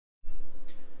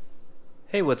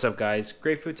Hey, what's up, guys?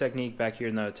 Great Food Technique back here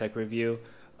in the tech review.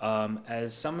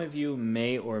 As some of you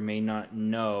may or may not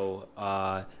know,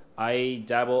 I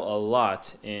dabble a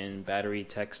lot in battery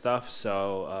tech stuff.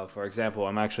 So, for example,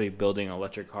 I'm actually building an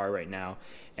electric car right now,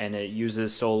 and it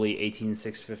uses solely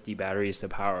 18650 batteries to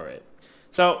power it.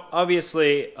 So,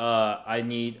 obviously, I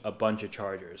need a bunch of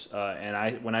chargers,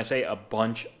 when I say a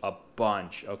bunch.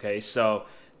 Okay, so.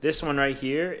 This one right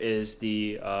here is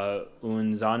the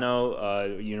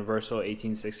Unzano Universal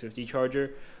 18650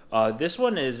 charger. This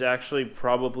one is actually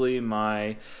probably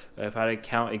my, if I had to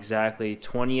count exactly,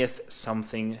 20th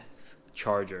something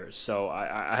chargers. So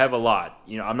I have a lot.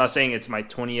 You know, I'm not saying it's my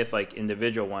 20th like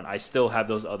individual one. I still have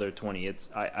those other 20.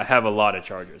 I have a lot of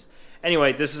chargers.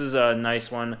 Anyway, this is a nice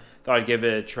one. Thought I'd give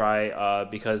it a try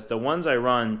because the ones I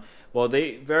run, well,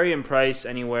 they vary in price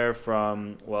anywhere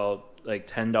from, well, like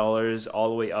 $10 all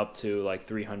the way up to like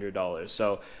 $300.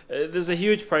 So there's a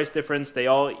huge price difference. They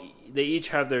each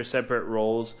have their separate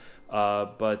roles,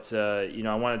 but you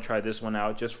know, I want to try this one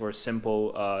out just for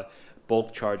simple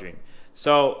bulk charging.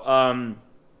 So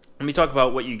let me talk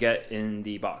about what you get in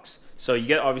the box. So you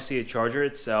get obviously a charger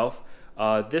itself.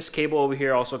 This cable over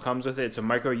here also comes with it. It's a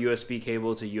micro USB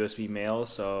cable to USB male,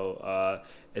 so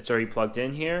it's already plugged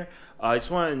in here. I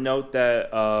just want to note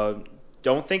that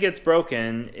don't think it's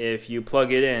broken if you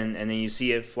plug it in and then you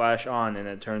see it flash on and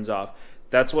it turns off.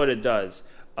 That's what it does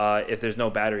if there's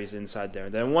no batteries inside there.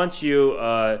 Then once you,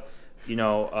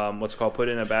 what's called put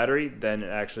in a battery, then it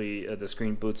actually the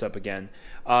screen boots up again.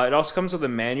 It also comes with a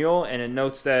manual, and it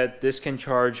notes that this can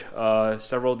charge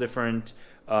several different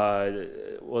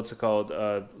lithium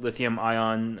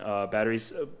ion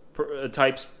batteries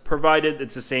types, provided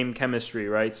it's the same chemistry,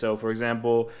 right? So for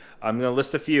example, I'm going to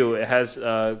list a few. It has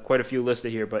quite a few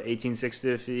listed here, but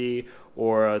 18650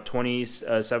 or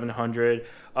 2700,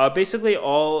 basically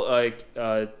all like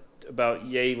about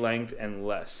yay length and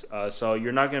less. So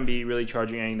you're not going to be really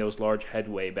charging any of those large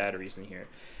headway batteries in here.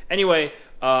 Anyway,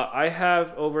 I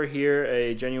have over here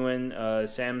a genuine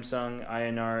Samsung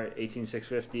INR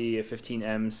 18650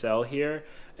 15M cell here,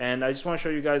 and I just want to show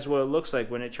you guys what it looks like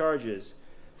when it charges.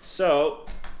 So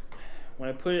when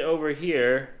I put it over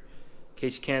here, in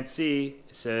case you can't see,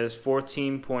 it says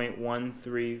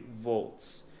 14.13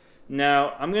 volts.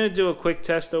 Now I'm going to do a quick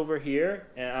test over here,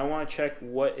 and I want to check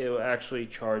what it will actually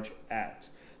charge at.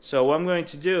 So what I'm going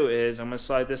to do is I'm going to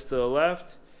slide this to the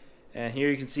left, and here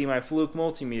you can see my Fluke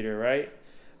multimeter, right?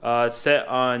 It's set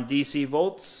on DC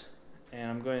volts,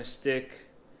 and I'm going to stick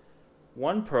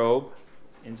one probe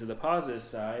into the positive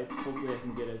side. Hopefully I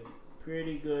can get a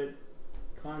pretty good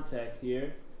contact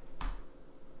here.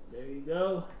 There you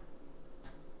go.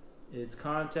 It's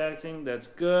contacting. That's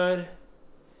good.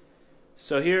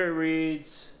 So here it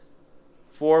reads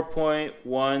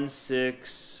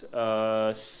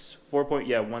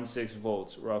 4.16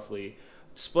 volts roughly.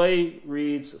 Display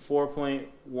reads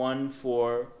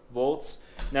 4.14 volts.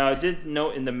 Now I did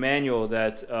note in the manual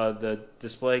that the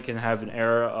display can have an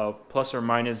error of plus or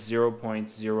minus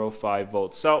 0.05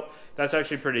 volts. So that's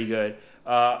actually pretty good.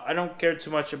 I don't care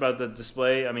too much about the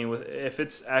display. I mean, if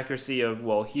it's accuracy of,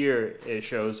 well, here it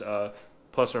shows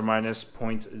plus or minus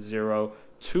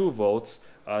 0.02 volts.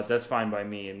 That's fine by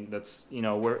me, and that's, you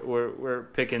know, we're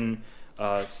picking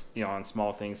on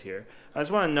small things here. I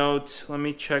just want to note, let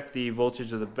me check the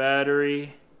voltage of the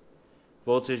battery.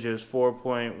 Voltage is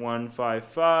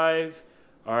 4.155.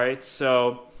 All right,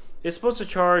 so it's supposed to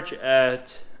charge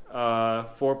at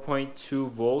 4.2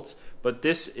 volts, but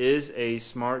this is a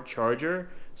smart charger,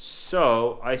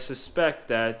 so I suspect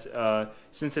that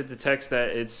since it detects that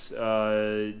it's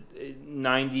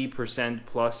 90%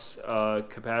 plus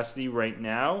capacity right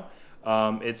now,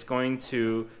 it's going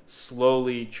to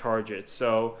slowly charge it.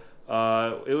 So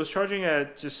it was charging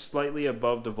at just slightly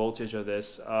above the voltage of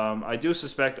this. I do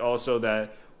suspect also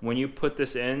that when you put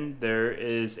this in, there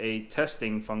is a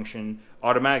testing function,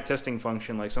 automatic testing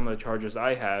function, like some of the chargers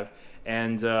I have,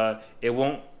 and it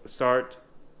won't start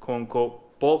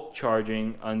quote-unquote bulk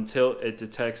charging until it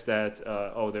detects that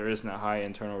there isn't a high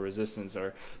internal resistance,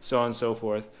 or so on and so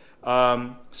forth.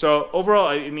 So overall,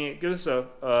 I mean, it gives us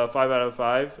a 5 out of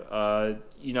 5.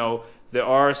 You know, there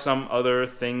are some other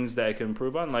things that it can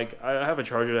improve on. Like, I have a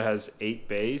charger that has 8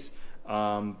 bays,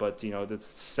 but, you know,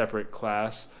 that's a separate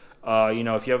class. You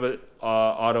know, if you have an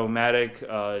automatic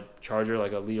charger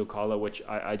like a Leocala, which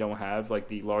I don't have, like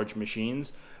the large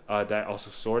machines that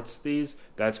also sorts these,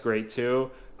 that's great too.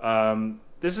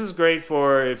 This is great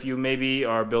for if you maybe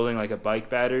are building like a bike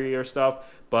battery or stuff,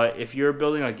 but if you're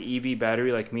building like EV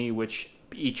battery like me, which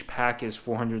each pack is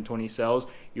 420 cells,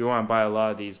 you want to buy a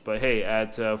lot of these. But hey,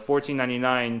 at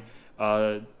 $14.99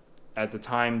 at the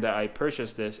time that I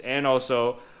purchased this, and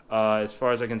also As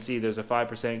far as I can see, there's a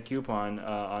 5% coupon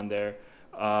on there.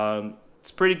 It's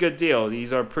a pretty good deal.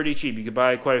 These are pretty cheap. You could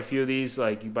buy quite a few of these.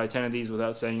 Like, you buy 10 of these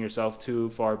without setting yourself too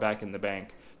far back in the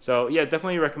bank. So yeah,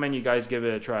 definitely recommend you guys give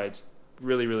it a try. It's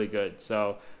really, really good.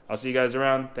 So I'll see you guys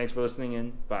around. Thanks for listening,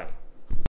 and bye.